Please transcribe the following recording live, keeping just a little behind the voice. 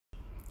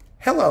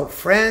Hello,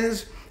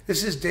 friends.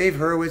 This is Dave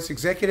Hurwitz,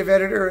 executive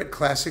editor at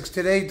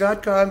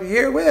ClassicsToday.com,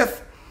 here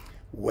with,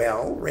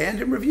 well,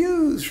 random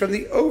reviews from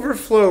the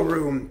Overflow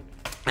Room.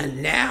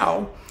 And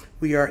now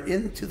we are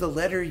into the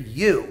letter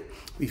U.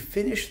 We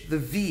finished the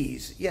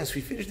V's. Yes,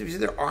 we finished the V's.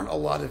 There aren't a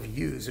lot of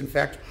U's. In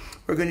fact,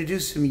 we're going to do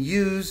some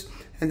U's,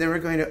 and then we're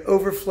going to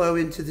overflow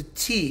into the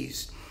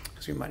T's.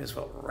 So we might as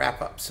well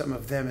wrap up some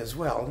of them as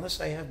well. Unless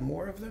I have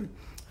more of them,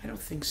 I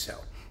don't think so.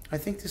 I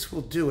think this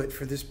will do it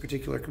for this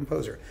particular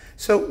composer.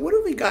 So what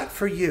do we got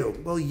for U?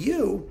 Well,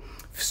 U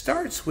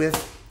starts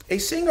with a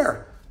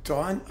singer,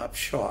 Dawn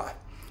Upshaw,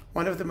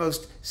 one of the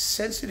most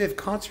sensitive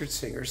concert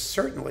singers,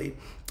 certainly,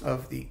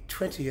 of the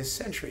 20th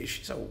century.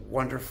 She's a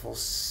wonderful,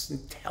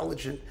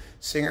 intelligent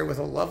singer with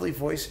a lovely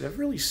voice and a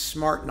really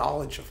smart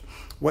knowledge of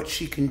what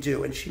she can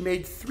do. And she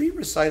made 3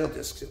 recital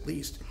discs at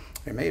least.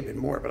 There may have been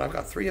more, but I've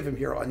got 3 of them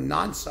here on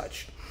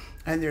Nonsuch.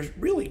 And there's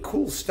really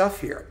cool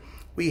stuff here.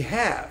 We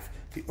have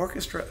the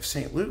Orchestra of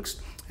St. Luke's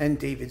and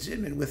David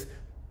Zinman with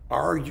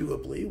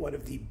arguably one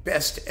of the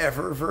best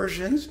ever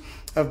versions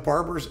of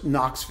Barber's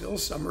Knoxville,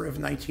 summer of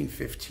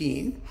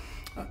 1915.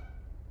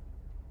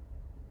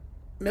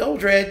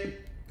 Mildred,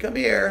 come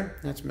here.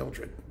 That's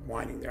Mildred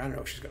whining there. I don't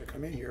know if she's going to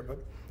come in here, but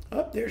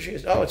oh, there she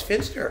is. Oh, it's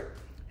Finster.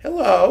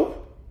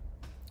 Hello.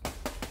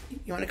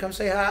 You want to come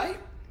say hi?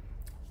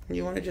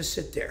 You want to just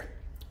sit there?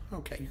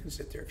 Okay, you can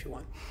sit there if you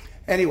want.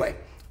 Anyway,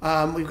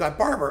 we've got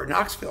Barber,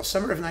 Knoxville,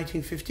 summer of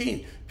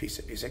 1915. Piece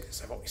of music,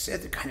 as I've always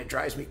said, that kind of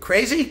drives me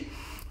crazy.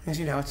 As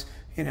you know, it's,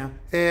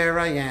 there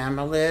I am,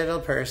 a little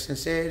person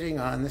sitting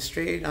on the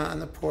street, on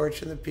the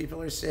porch, and the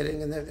people are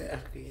sitting, and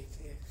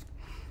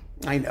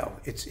I know,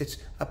 it's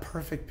a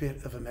perfect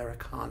bit of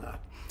Americana,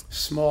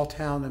 small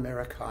town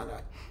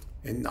Americana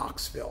in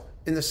Knoxville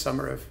in the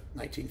summer of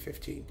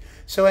 1915.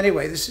 So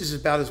anyway, this is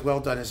about as well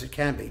done as it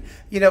can be.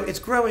 It's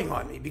growing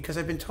on me because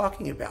I've been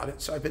talking about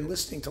it, so I've been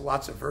listening to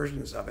lots of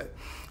versions of it.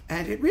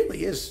 And it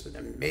really is an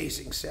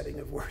amazing setting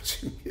of words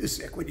and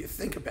music when you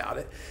think about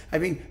it. I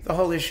mean, the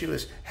whole issue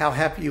is how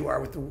happy you are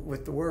with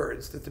the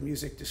words that the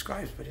music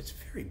describes, but it's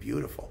very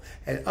beautiful.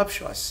 And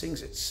Upshaw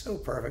sings it so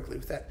perfectly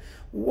with that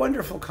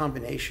wonderful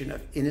combination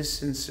of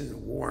innocence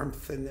and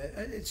warmth, and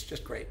it's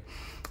just great.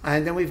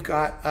 And then we've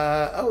got,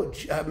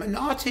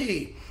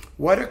 Menotti.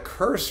 What a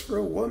curse for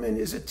a woman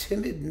is a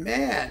timid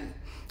man.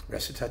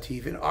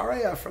 Recitative and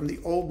aria from the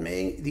Old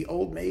Maid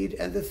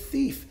and the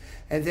Thief.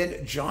 And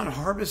then John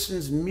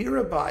Harbison's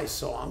Mirabai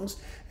songs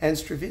and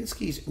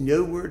Stravinsky's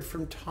No Word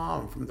from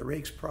Tom from the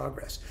Rake's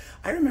Progress.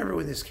 I remember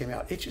when this came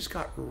out, it just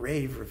got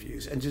rave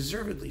reviews, and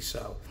deservedly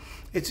so.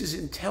 It's as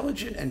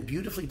intelligent and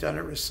beautifully done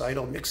a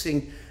recital,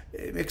 mixing,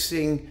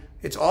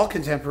 it's all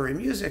contemporary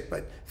music,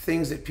 but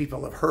things that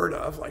people have heard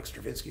of, like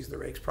Stravinsky's The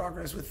Rake's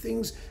Progress, with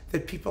things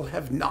that people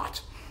have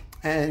not,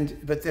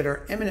 but that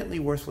are eminently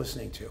worth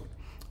listening to.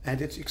 And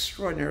it's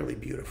extraordinarily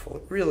beautiful.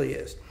 It really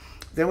is.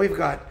 Then we've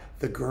got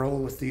The Girl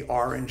with the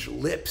Orange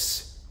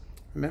Lips.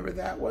 Remember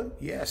that one?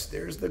 Yes,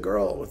 there's the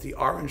girl with the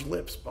orange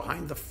lips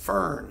behind the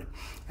fern.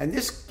 And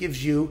this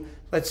gives you,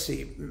 let's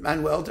see,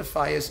 Manuel de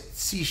Falla's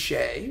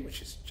Psyché,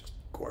 which is just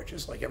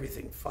gorgeous, like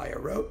everything Falla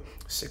wrote,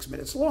 6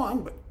 minutes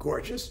long, but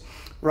gorgeous.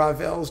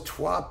 Ravel's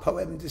Trois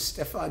Poèmes de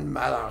Stéphane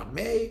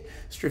Mallarmé,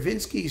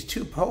 Stravinsky's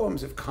 2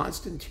 poems of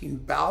Constantine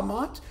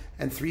Balmont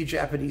and 3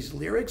 Japanese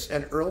lyrics,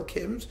 and Earl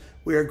Kim's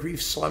Where Grief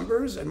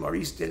Slumbers, and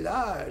Maurice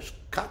Delage,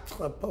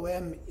 Quatre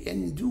Poèmes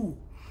Hindous,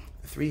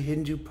 the 3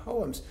 Hindu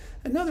poems.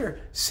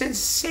 Another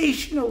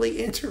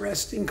sensationally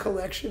interesting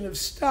collection of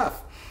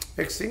stuff,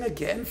 mixing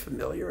again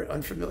familiar and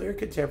unfamiliar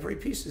contemporary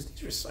pieces.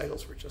 These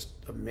recitals were just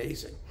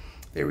amazing.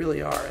 They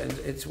really are, and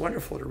it's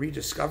wonderful to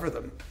rediscover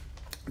them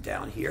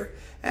down here.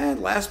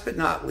 And last but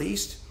not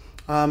least,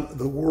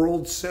 The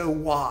World So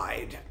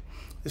Wide.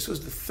 This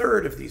was the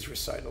 3rd of these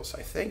recitals,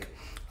 I think.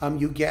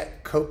 You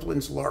get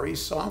Copland's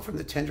Laurie's Song from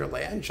the Tender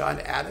Land, John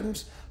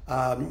Adams,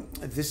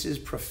 This Is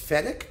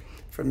Prophetic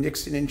from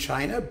Nixon in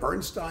China,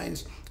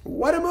 Bernstein's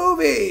What a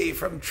Movie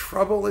from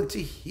Trouble in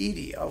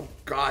Tahiti. Oh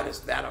God,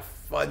 is that a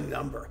fun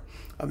number.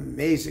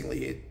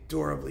 Amazingly,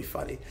 adorably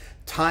funny.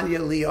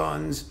 Tanya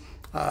Leon's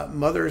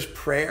Mother's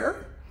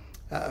Prayer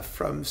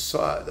from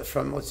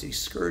let's see,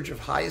 Scourge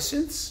of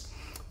Hyacinths.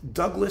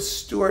 Douglas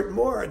Stuart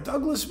Moore,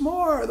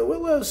 The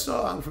Willow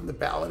Song from the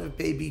Ballad of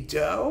Baby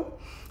Doe.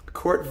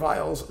 Kurt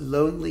Weill's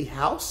Lonely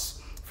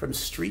House from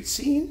Street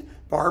Scene.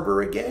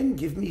 Barber again,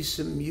 Give Me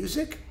Some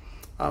Music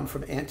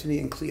from Antony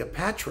and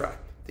Cleopatra,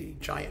 the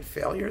giant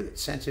failure that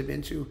sent him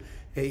into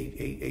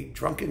a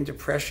drunken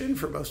depression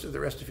for most of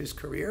the rest of his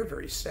career,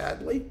 very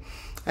sadly.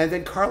 And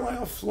then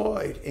Carlisle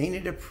Floyd, Ain't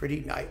It a Pretty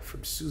Night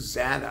from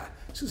Susanna.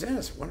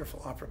 Susanna's a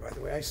wonderful opera, by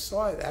the way. I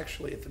saw it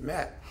actually at the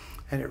Met,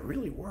 and it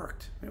really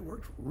worked. It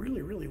worked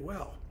really, really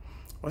well.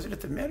 Was it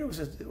at the Met or was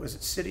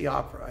it City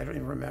Opera? I don't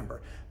even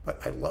remember, but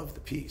I love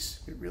the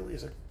piece. It really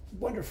is a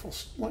wonderful,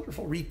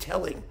 wonderful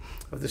retelling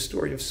of the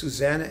story of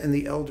Susanna and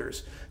the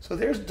Elders. So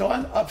there's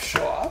Dawn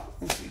Upshaw,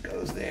 and she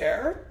goes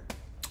there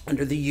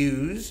under the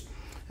U's.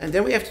 And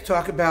then we have to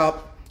talk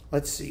about,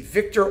 let's see,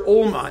 Victor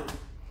Ullmann.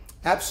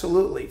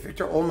 Absolutely,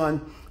 Victor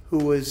Ullmann, who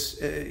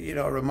was, a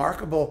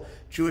remarkable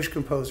Jewish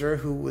composer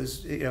who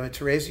was, at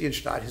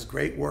Theresienstadt. His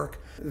great work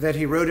that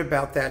he wrote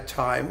about that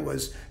time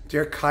was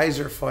Der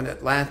Kaiser von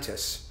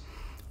Atlantis.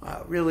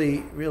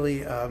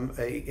 Really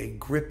a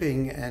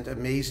gripping and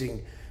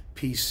amazing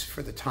piece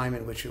for the time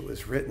in which it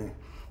was written,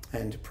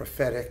 and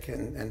prophetic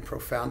and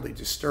profoundly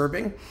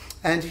disturbing.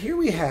 And here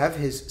we have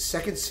his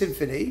Second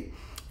Symphony,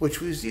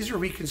 these are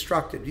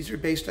reconstructed. These are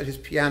based on his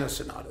piano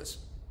sonatas,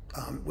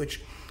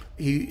 which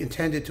he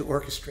intended to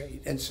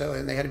orchestrate, and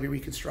they had to be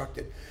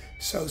reconstructed.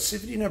 So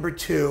Symphony number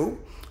 2,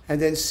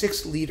 and then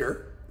 6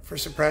 Lieder for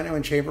soprano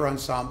and chamber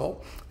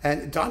ensemble,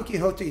 and Don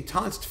Quixote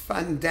Tanzt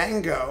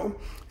Fandango,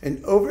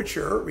 an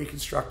overture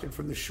reconstructed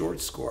from the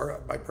short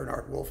score by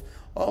Bernard Wolff.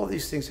 All of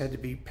these things had to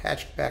be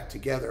patched back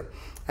together.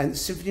 And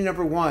Symphony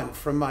number 1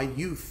 from My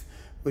Youth,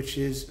 which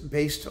is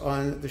based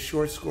on the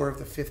short score of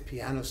the 5th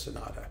Piano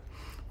Sonata,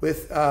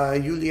 with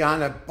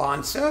Juliana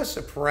Bonsa,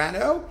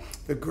 soprano,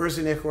 the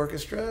Gerzenich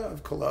Orchestra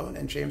of Cologne,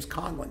 and James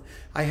Conlon.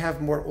 I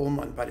have more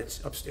Ullmann, but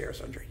it's upstairs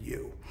under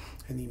you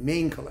in the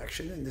main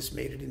collection, and this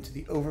made it into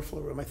the Overflow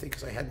Room, I think,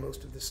 because I had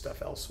most of this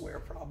stuff elsewhere,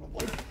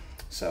 probably.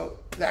 So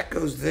that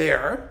goes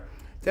there.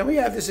 Then we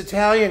have this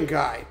Italian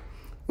guy,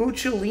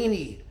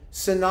 Uccellini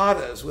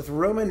Sonatas with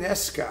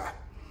Romanesca.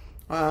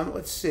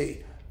 Let's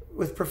see,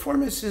 with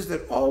performances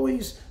that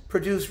always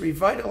produce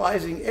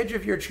revitalizing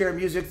edge-of-your-chair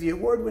music, the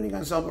award-winning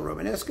ensemble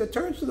Romanesca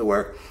turns to the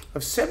work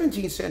of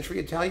 17th century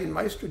Italian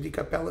maestro di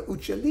cappella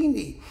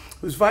Uccellini,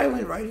 whose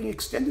violin writing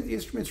extended the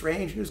instrument's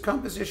range and whose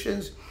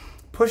compositions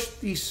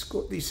pushed the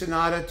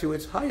sonata to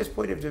its highest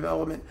point of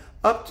development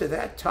up to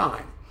that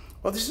time.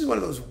 Well, this is one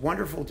of those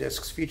wonderful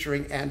discs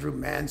featuring Andrew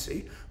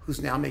Manzi,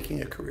 who's now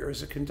making a career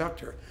as a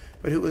conductor,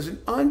 but who was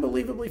an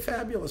unbelievably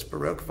fabulous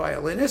Baroque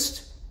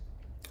violinist,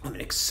 an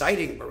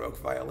exciting Baroque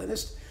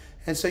violinist.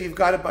 And so you've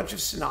got a bunch of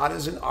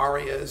sonatas and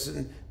arias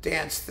and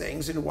dance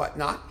things and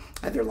whatnot,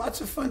 and they're lots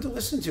of fun to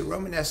listen to.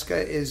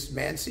 Romanesca is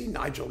Manzi,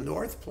 Nigel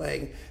North,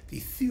 playing the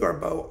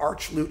theorbo,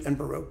 archlute, and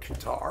Baroque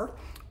guitar,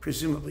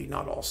 presumably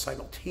not all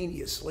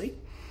simultaneously.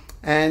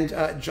 And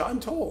John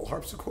Toll,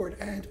 harpsichord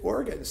and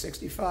organ,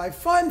 65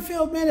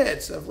 fun-filled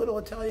minutes of little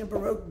Italian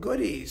Baroque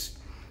goodies.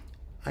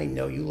 I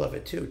know you love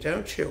it too,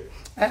 don't you?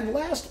 And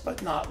last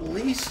but not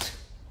least,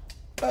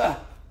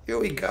 here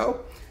we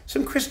go,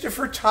 some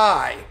Christopher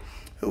Tye,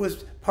 who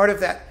was part of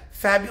that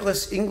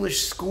fabulous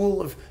English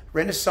school of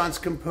Renaissance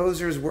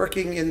composers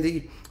working in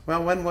the,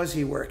 well, when was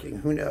he working?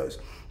 Who knows?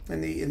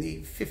 In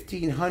the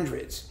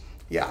 1500s.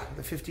 Yeah,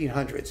 the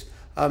 1500s.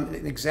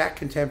 An exact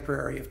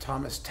contemporary of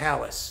Thomas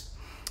Tallis.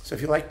 So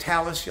if you like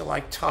Tallis, you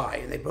like Tye,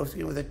 and they both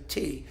begin with a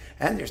T.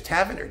 And there's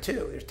Taverner,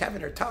 too. There's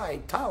Taverner,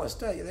 Tye, Tallis,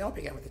 they all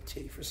began with a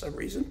T for some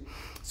reason.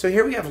 So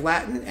here we have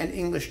Latin and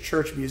English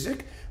church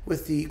music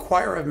with the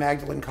Choir of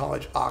Magdalen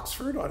College,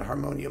 Oxford, on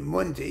Harmonium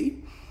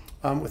Mundi,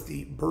 with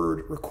the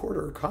Bird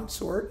Recorder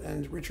Consort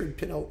and Richard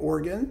Pinnell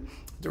organ,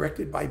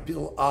 directed by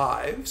Bill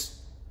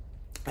Ives.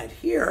 And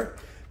here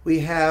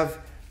we have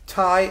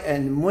Tye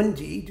and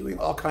Mundi doing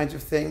all kinds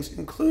of things,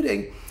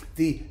 including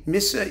the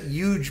Missa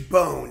Huge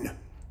Bone.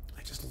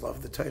 I just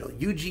love the title,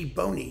 Huge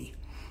Bony,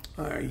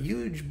 or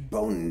Huge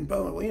Bone,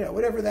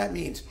 whatever that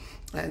means.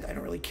 And I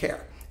don't really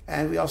care.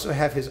 And we also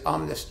have his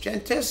Omnis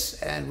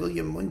Gentis and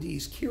William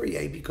Mundy's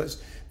Kyrie,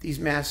 because these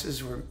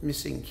masses were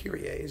missing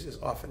Kyries as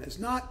often as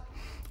not,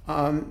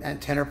 and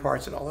tenor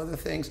parts and all other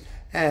things,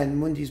 and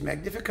Mundy's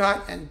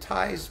Magnificat and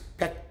Tye's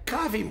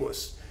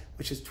Peccavimus,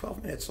 which is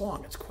 12 minutes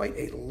long. It's quite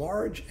a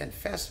large and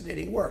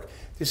fascinating work.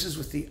 This is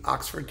with the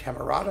Oxford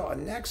Camerata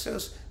on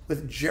Naxos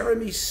with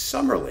Jeremy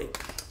Summerly.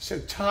 So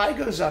Tye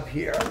goes up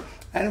here,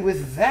 and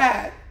with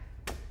that,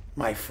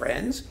 my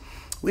friends,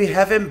 we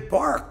have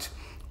embarked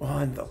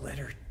on the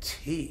letter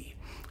T.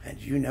 And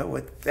you know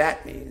what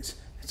that means.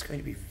 It's going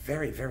to be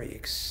very, very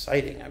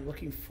exciting. I'm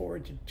looking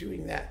forward to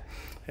doing that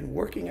and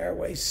working our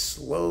way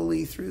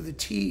slowly through the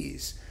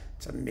T's.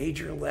 It's a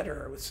major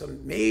letter with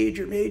some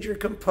major, major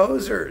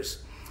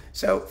composers.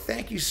 So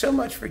thank you so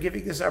much for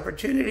giving this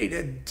opportunity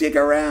to dig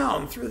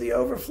around through the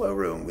Overflow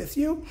Room with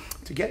you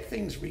to get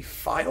things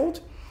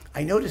refiled.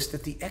 I noticed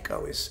that the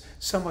echo is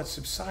somewhat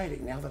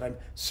subsiding now that I'm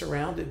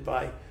surrounded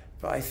by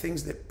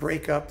things that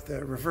break up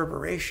the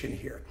reverberation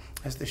here.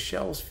 As the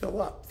shells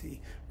fill up, the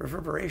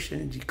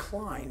reverberation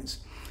declines.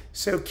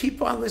 So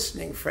keep on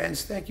listening,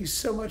 friends. Thank you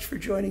so much for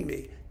joining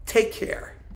me. Take care.